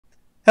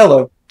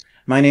Hello,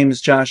 my name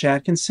is Josh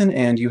Atkinson,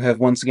 and you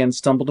have once again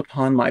stumbled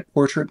upon my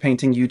portrait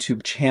painting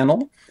YouTube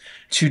channel.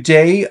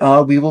 Today,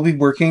 we will be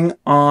working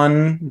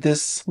on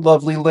this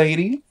lovely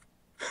lady,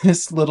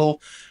 this little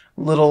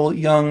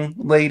young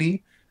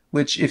lady,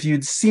 which if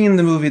you'd seen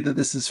the movie that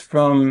this is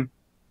from,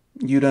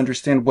 you'd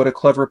understand what a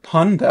clever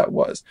pun that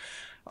was.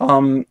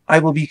 I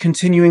will be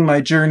continuing my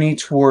journey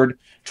toward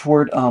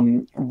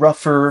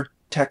rougher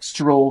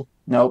textural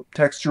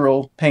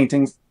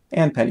paintings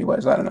and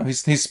Pennywise. I don't know.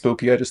 He's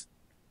spooky. I just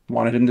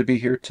wanted him to be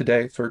here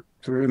today for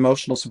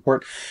emotional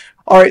support.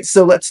 All right,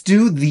 so let's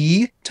do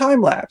the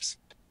time lapse.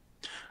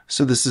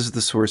 So this is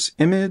the source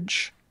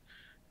image,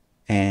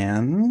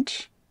 and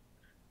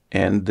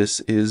this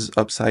is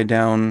upside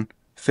down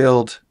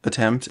failed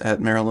attempt at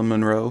Marilyn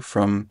Monroe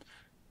from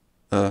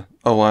a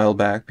while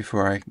back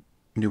before I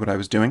knew what I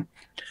was doing.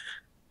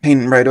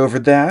 Painting right over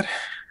that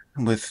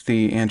with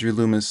the Andrew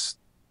Loomis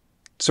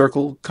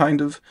circle,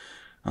 kind of.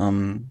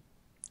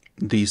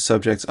 The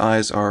subject's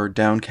eyes are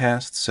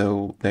downcast,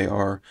 so they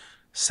are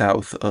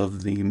south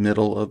of the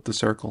middle of the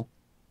circle.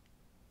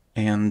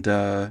 And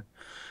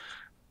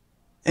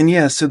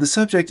yeah, so the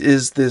subject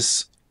is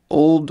this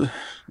old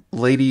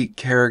lady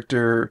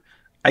character.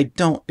 I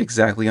don't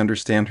exactly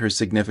understand her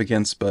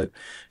significance, but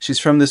she's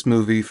from this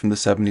movie from the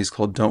 70s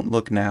called Don't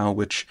Look Now,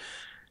 which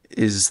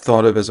is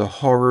thought of as a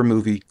horror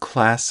movie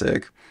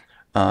classic.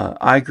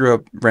 I grew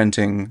up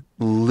renting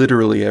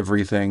literally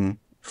everything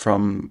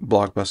from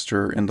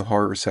Blockbuster in the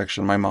horror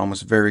section. My mom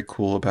was very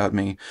cool about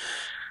me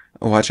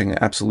watching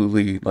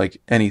absolutely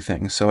like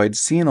anything. So I'd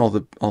seen all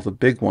the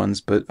big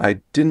ones, but I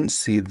didn't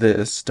see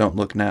this Don't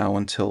Look Now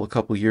until a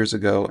couple years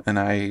ago, and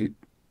I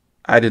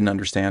didn't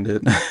understand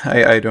it.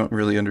 I don't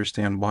really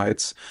understand why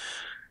it's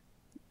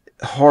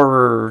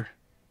horror.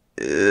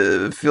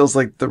 Feels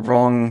like the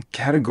wrong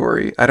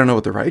category. I don't know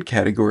what the right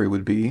category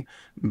would be,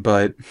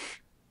 but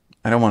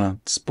I don't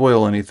want to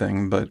spoil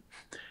anything. But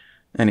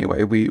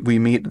anyway, we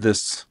meet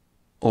this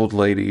old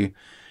lady,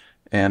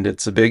 and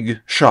it's a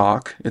big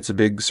shock. It's a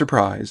big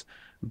surprise,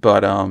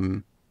 but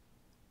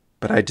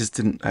I just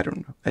didn't. I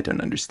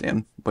don't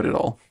understand what it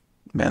all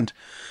meant.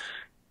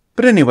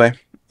 But anyway,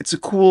 it's a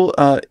cool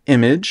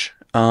image.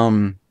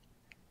 I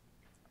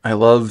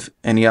love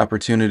any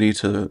opportunity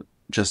to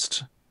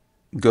just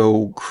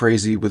go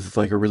crazy with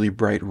like a really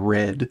bright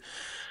red.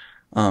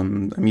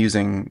 I'm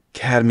using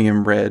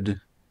cadmium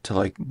red to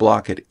like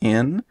block it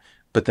in,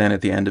 but then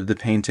at the end of the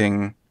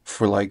painting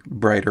for like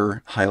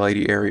brighter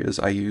highlighty areas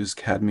I use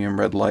cadmium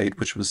red light,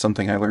 which was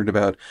something I learned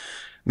about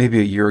maybe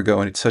a year ago,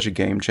 and it's such a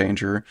game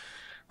changer.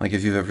 Like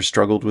if you've ever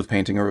struggled with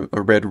painting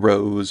a red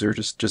rose or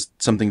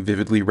just something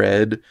vividly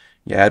red,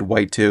 you add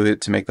white to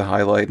it to make the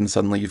highlight and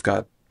suddenly you've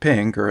got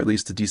pink, or at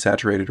least a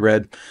desaturated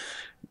red.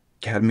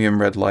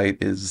 Cadmium red light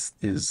is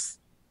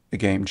a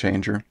game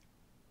changer.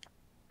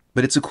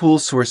 But it's a cool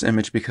source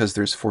image because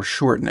there's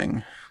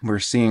foreshortening. We're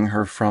seeing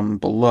her from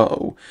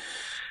below,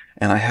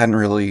 and I hadn't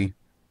really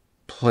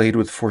played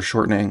with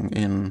foreshortening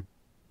in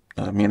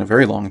a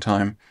very long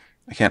time.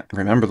 I can't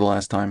remember the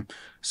last time,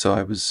 so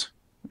I was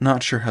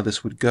not sure how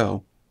this would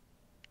go.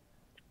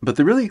 But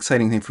the really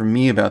exciting thing for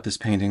me about this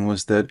painting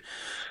was that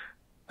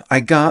I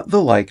got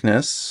the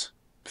likeness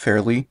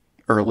fairly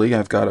early.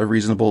 I've got a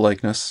reasonable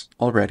likeness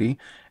already,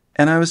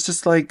 and I was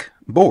just like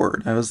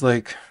bored. I was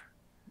like,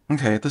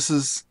 okay, this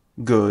is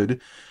good.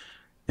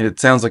 It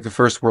sounds like a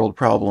first world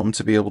problem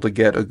to be able to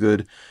get a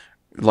good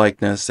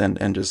likeness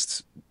and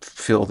just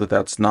feel that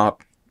that's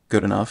not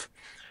good enough.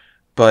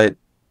 But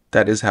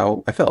that is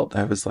how I felt.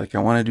 I was like, I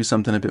want to do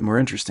something a bit more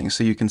interesting.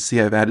 So you can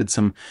see I've added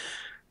some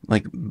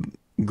like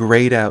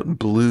grayed out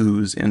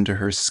blues into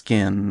her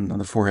skin, on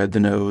the forehead, the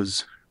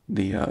nose,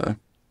 the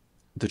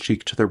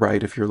cheek to the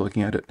right if you're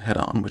looking at it head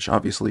on, which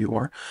obviously you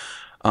are.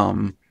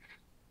 And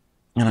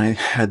I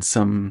had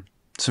some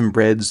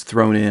reds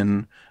thrown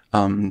in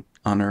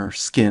on her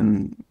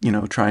skin,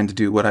 trying to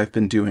do what I've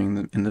been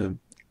doing in the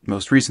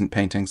most recent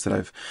paintings that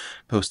I've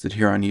posted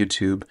here on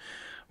YouTube,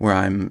 where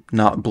I'm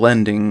not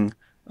blending,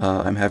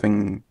 I'm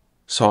having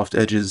soft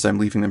edges, I'm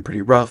leaving them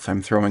pretty rough,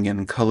 I'm throwing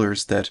in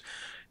colors that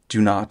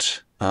do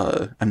not,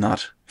 I'm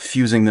not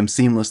fusing them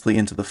seamlessly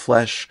into the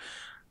flesh.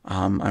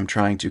 I'm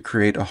trying to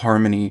create a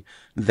harmony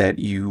that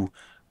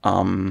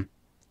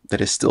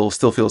that is still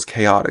feels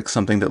chaotic,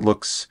 something that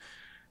looks,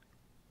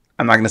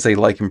 I'm not going to say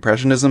like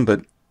Impressionism,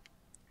 but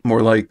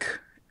more like,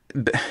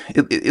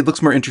 it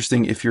looks more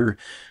interesting if you're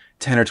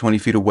 10 or 20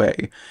 feet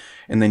away,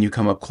 and then you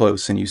come up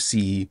close and you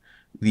see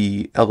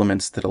the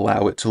elements that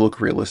allow it to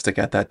look realistic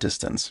at that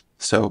distance.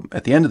 So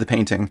at the end of the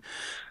painting,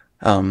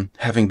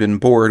 having been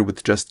bored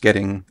with just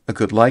getting a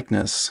good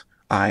likeness,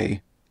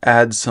 I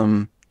add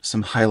some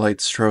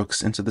highlight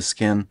strokes into the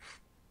skin,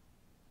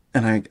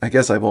 and I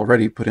guess I've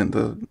already put in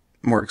the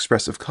more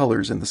expressive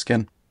colors in the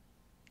skin.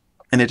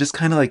 And it just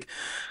kind of like,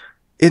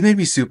 it made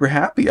me super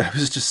happy. I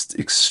was just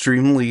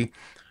extremely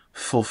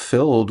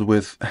fulfilled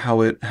with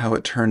how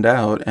it turned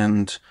out,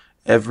 and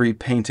every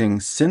painting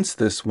since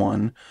this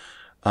one,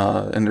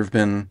 and there've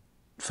been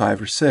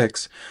 5 or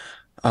 6,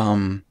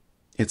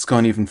 it's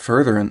gone even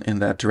further in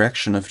that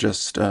direction of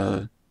just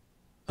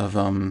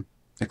of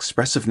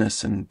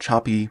expressiveness and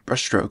choppy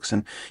brushstrokes.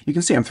 And you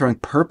can see I'm throwing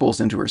purples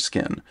into her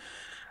skin.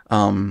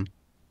 Um,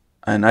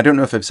 and I don't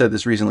know if I've said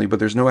this recently, but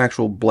there's no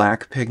actual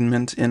black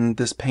pigment in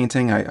this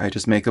painting. I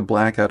just make a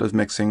black out of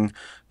mixing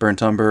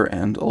burnt umber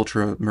and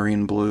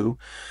ultramarine blue,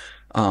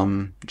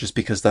 just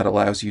because that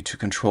allows you to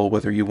control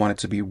whether you want it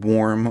to be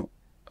warm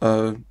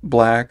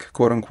black,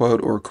 quote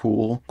unquote, or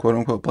cool, quote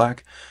unquote,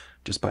 black,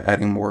 just by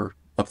adding more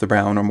of the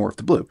brown or more of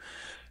the blue.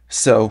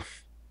 So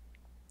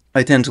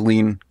I tend to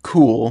lean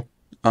cool,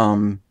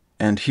 and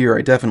here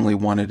I definitely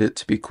wanted it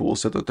to be cool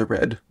so that the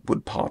red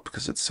would pop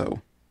because it's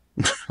so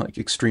like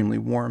extremely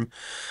warm.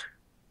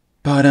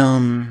 But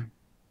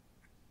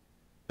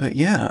but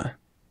yeah,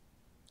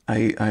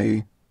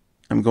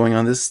 I'm going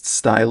on this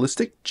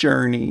stylistic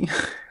journey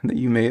that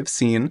you may have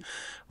seen.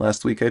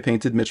 Last week I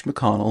painted Mitch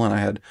McConnell,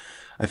 and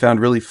I found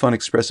really fun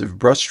expressive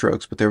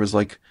brushstrokes, but there was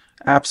like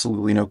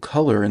absolutely no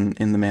color in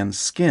the man's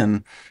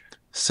skin.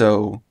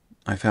 So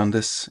I found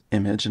this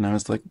image and I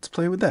was like, let's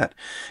play with that.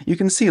 You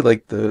can see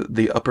like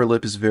the upper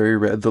lip is very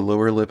red, the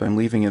lower lip I'm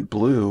leaving it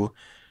blue.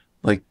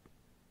 Like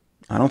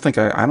I don't think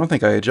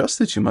I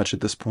adjusted too much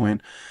at this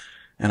point,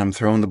 and I'm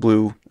throwing the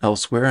blue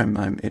elsewhere.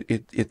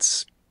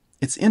 It's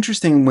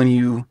interesting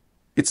when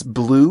it's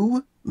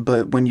blue,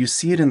 but when you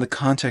see it in the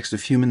context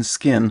of human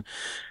skin,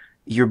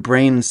 your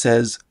brain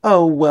says,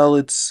 "Oh, well,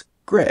 it's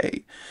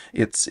gray."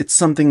 It's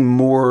something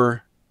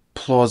more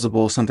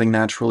plausible, something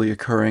naturally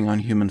occurring on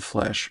human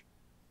flesh.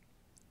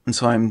 And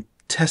so I'm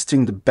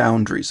testing the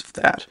boundaries of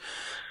that.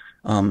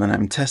 And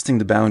I'm testing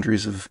the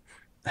boundaries of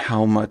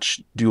how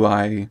much do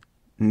I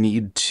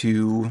need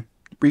to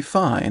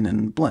refine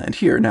and blend.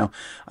 Here, now,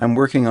 I'm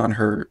working on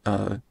her,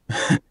 I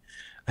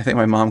think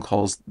my mom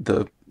calls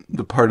the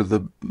part of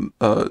the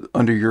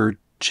under your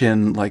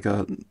chin like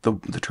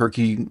the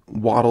turkey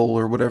waddle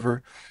or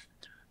whatever.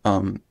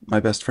 My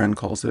best friend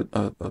calls it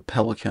a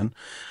pelican.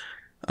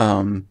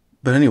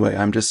 But anyway,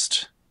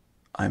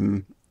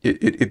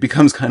 it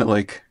becomes kind of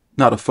like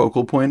not a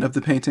focal point of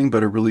the painting,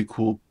 but a really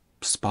cool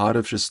spot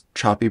of just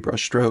choppy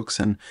brushstrokes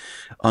and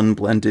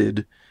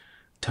unblended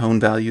tone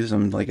values.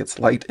 I'm like, it's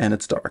light and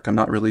it's dark. I'm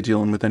not really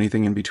dealing with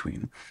anything in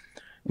between.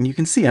 And you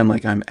can see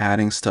I'm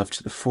adding stuff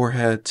to the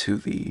forehead, to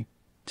the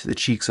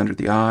cheeks under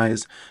the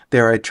eyes.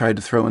 There I tried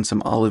to throw in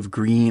some olive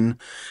green,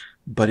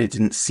 but it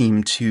didn't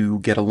seem to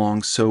get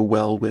along so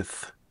well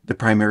with the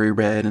primary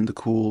red and the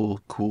cool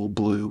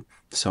blue.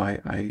 So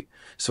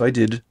I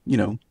did,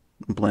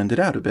 blend it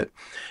out a bit.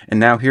 And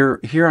now here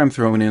I'm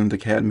throwing in the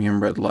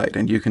cadmium red light,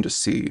 and you can just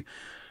see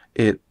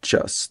it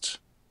just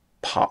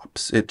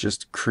pops. It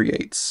just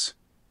creates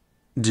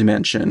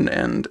dimension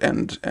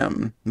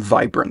and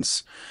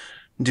vibrance.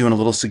 Doing a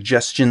little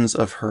suggestions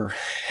of her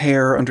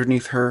hair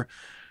underneath her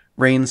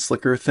rain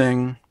slicker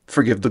thing.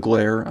 Forgive the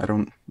glare. I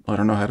don't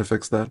know how to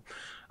fix that.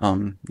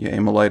 You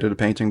aim a light at a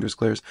painting, there's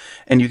glares.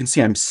 And you can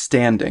see I'm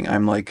standing.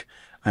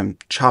 I'm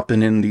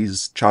chopping in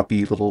these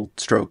choppy little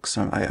strokes.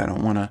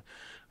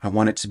 I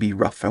want it to be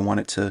rough. I want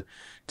it to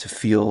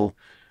feel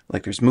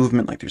like there's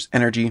movement, like there's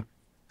energy.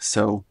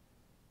 So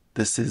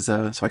this is,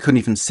 so I couldn't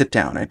even sit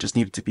down. I just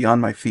needed to be on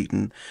my feet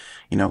and,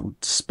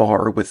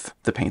 spar with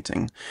the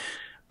painting,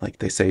 like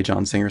they say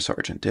John Singer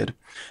Sargent did.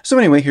 So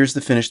anyway, here's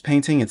the finished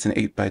painting. It's an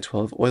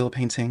 8x12 oil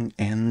painting,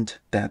 and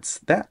that's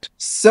that.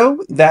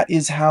 So that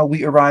is how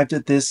we arrived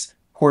at this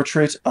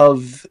portrait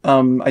of,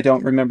 I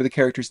don't remember the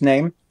character's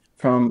name,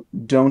 from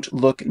Don't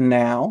Look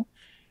Now.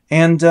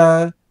 And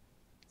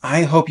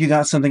I hope you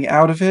got something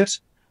out of it.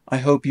 I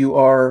hope you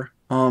are,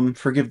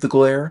 forgive the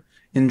glare,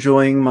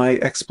 enjoying my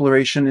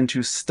exploration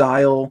into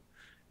style,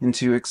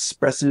 into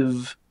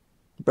expressive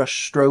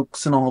brush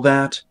strokes and all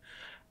that.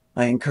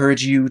 I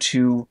encourage you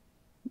to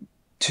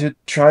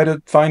try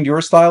to find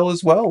your style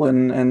as well,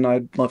 and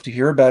I'd love to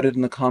hear about it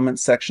in the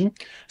comments section.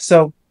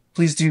 So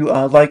please do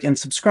like and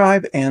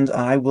subscribe, and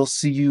I will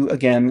see you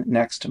again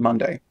next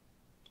Monday.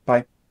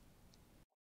 Bye.